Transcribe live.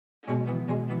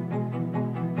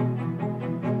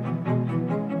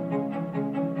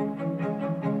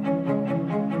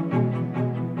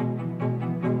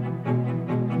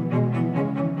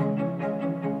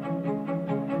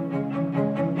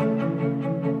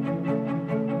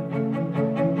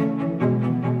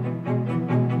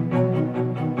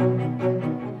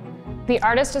The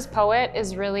artist as poet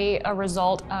is really a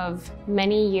result of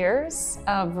many years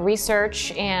of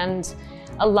research and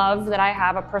a love that I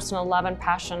have, a personal love and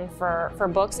passion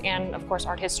for books and of course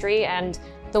art history, and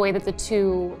the way that the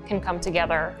two can come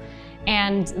together.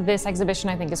 And this exhibition,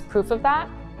 I think, is proof of that.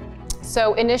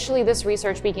 So initially this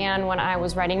research began when I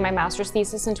was writing my master's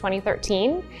thesis in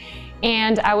 2013.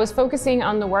 And I was focusing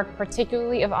on the work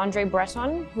particularly of André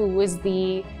Breton, who was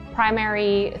the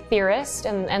primary theorist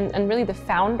and really the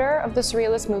founder of the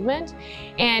Surrealist movement.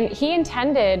 And he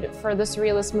intended for the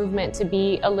Surrealist movement to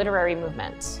be a literary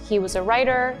movement. He was a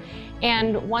writer,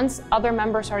 and once other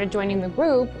members started joining the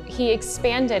group, he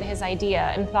expanded his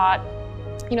idea and thought,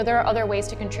 there are other ways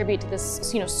to contribute to this,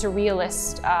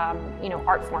 surrealist,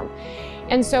 art form.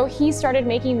 And so he started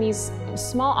making these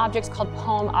small objects called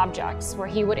poem objects, where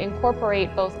he would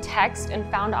incorporate both text and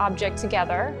found object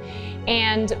together.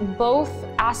 And both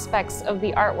aspects of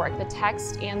the artwork, the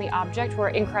text and the object, were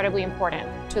incredibly important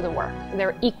to the work.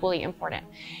 They're equally important.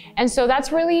 And so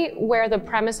that's really where the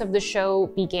premise of the show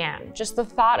began. Just the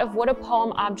thought of what a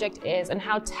poem object is and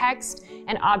how text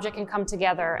and object can come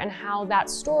together and how that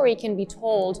story can be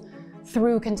told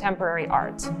through contemporary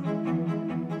art.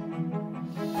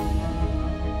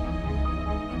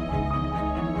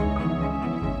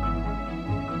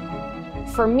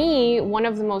 For me, one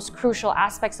of the most crucial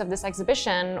aspects of this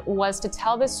exhibition was to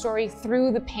tell this story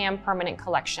through the PAM permanent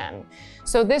collection.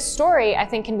 So this story, I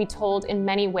think, can be told in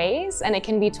many ways, and it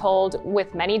can be told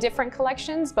with many different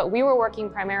collections, but we were working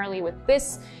primarily with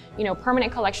this,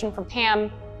 permanent collection from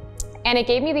PAM, and it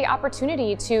gave me the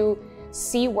opportunity to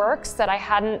see works that I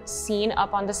hadn't seen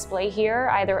up on display here,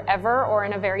 either ever or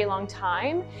in a very long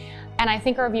time. And I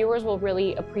think our viewers will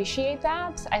really appreciate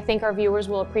that. I think our viewers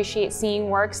will appreciate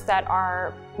seeing works that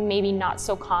are maybe not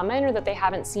so common or that they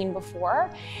haven't seen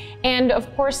before. And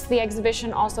of course, the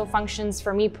exhibition also functions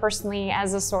for me personally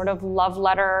as a sort of love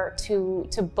letter to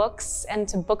books and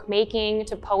to bookmaking,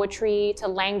 to poetry, to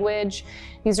language.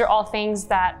 These are all things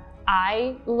that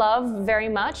I love very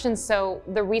much, and so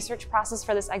the research process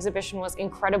for this exhibition was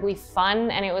incredibly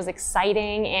fun, and it was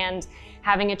exciting, and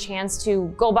having a chance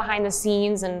to go behind the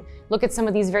scenes and look at some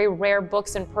of these very rare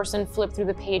books in person, flip through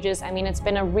the pages. I mean, it's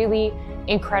been a really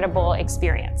incredible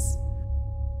experience.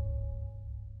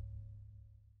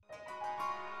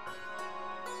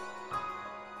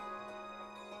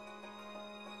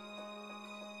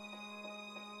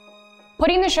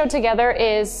 Putting the show together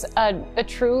is a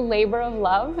true labor of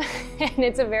love, and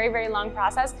it's a very, very long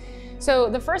process. So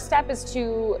the first step is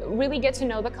to really get to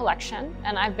know the collection,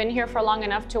 and I've been here for long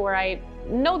enough to where I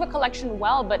know the collection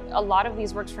well, but a lot of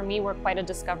these works for me were quite a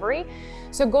discovery.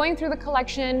 So going through the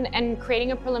collection and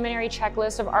creating a preliminary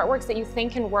checklist of artworks that you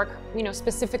think can work,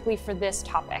 specifically for this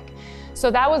topic. So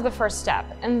that was the first step.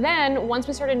 And then once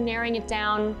we started narrowing it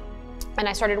down, and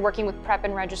I started working with prep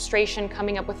and registration,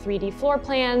 coming up with 3D floor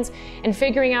plans and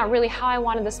figuring out really how I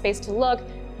wanted the space to look,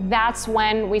 that's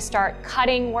when we start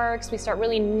cutting works, we start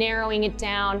really narrowing it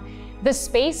down. The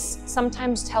space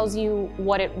sometimes tells you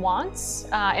what it wants.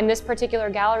 In this particular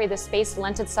gallery, the space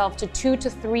lent itself to 2 to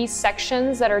 3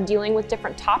 sections that are dealing with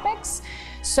different topics.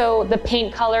 So the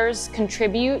paint colors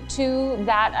contribute to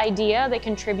that idea, they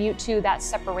contribute to that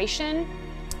separation.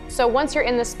 So once you're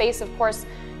in the space, of course,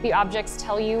 the objects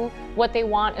tell you what they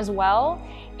want as well.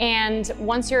 And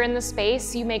once you're in the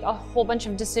space, you make a whole bunch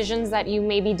of decisions that you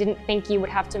maybe didn't think you would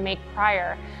have to make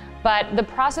prior. But the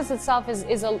process itself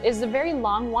is a very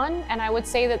long one, and I would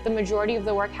say that the majority of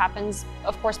the work happens,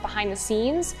 of course, behind the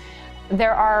scenes.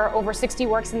 There are over 60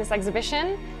 works in this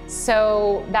exhibition,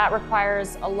 so that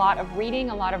requires a lot of reading,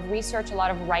 a lot of research, a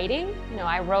lot of writing.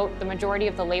 I wrote the majority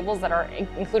of the labels that are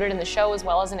included in the show, as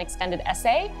well as an extended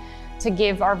essay, to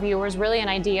give our viewers really an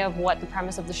idea of what the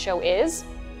premise of the show is.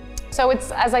 So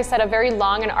it's, as I said, a very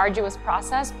long and arduous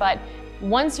process, but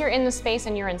once you're in the space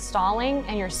and you're installing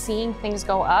and you're seeing things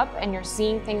go up and you're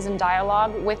seeing things in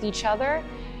dialogue with each other,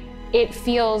 it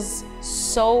feels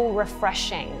so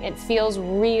refreshing. It feels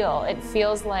real. It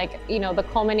feels like, the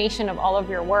culmination of all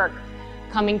of your work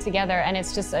coming together, and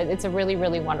it's a really,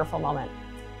 really wonderful moment.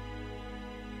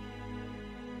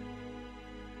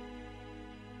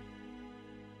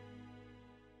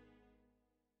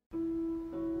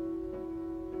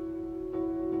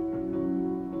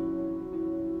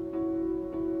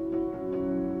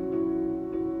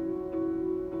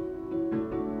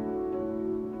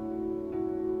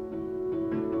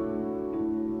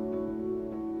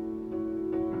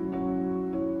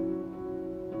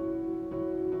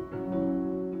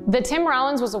 The Tim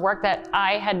Rollins was a work that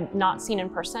I had not seen in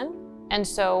person, and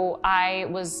so I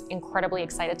was incredibly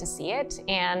excited to see it,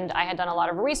 and I had done a lot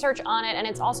of research on it, and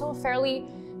it's also a fairly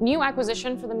new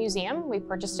acquisition for the museum. We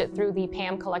purchased it through the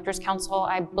PAM Collectors Council,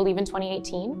 I believe in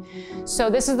 2018. So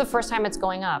this is the first time it's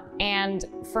going up. And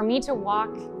for me to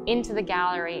walk into the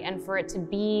gallery and for it to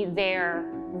be there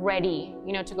ready,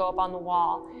 you know, to go up on the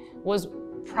wall was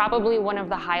probably one of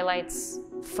the highlights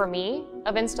for me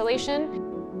of installation.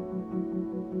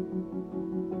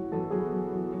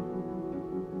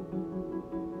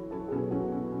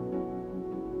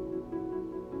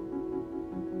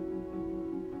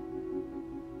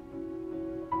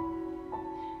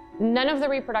 None of the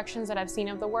reproductions that I've seen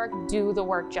of the work do the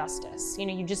work justice. You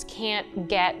know, you just can't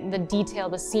get the detail,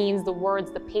 the scenes, the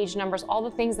words, the page numbers, all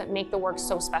the things that make the work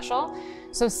so special.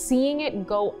 So seeing it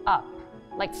go up,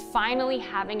 like finally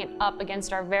having it up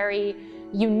against our very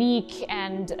unique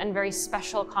and very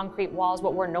special concrete walls,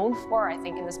 what we're known for, I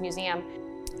think, in this museum,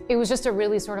 it was just a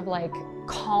really sort of like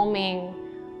calming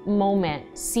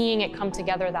moment, seeing it come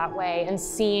together that way and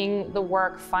seeing the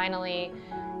work finally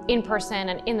in person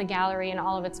and in the gallery in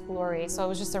all of its glory. So it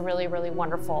was just a really, really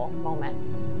wonderful moment.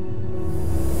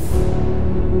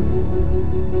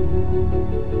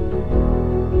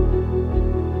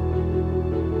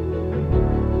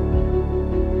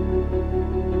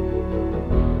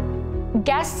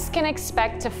 Guests can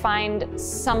expect to find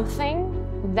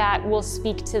something that will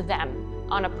speak to them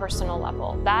on a personal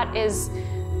level. That is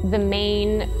the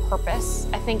main purpose,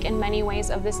 I think, in many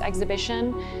ways of this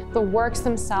exhibition. The works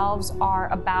themselves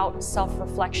are about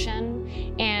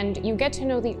self-reflection, and you get to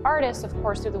know the artist, of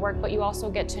course, through the work, but you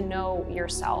also get to know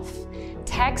yourself.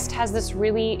 Text has this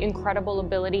really incredible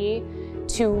ability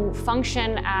to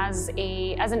function as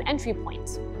an entry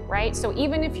point, right? So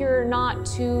even if you're not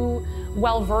too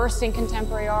well-versed in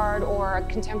contemporary art, or a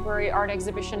contemporary art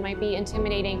exhibition might be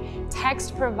intimidating,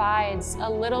 text provides a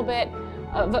little bit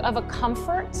of a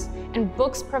comfort, and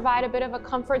books provide a bit of a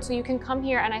comfort, so you can come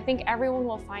here and I think everyone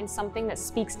will find something that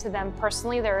speaks to them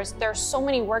personally. There are so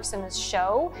many works in this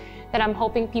show that I'm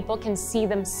hoping people can see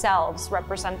themselves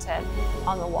represented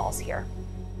on the walls here.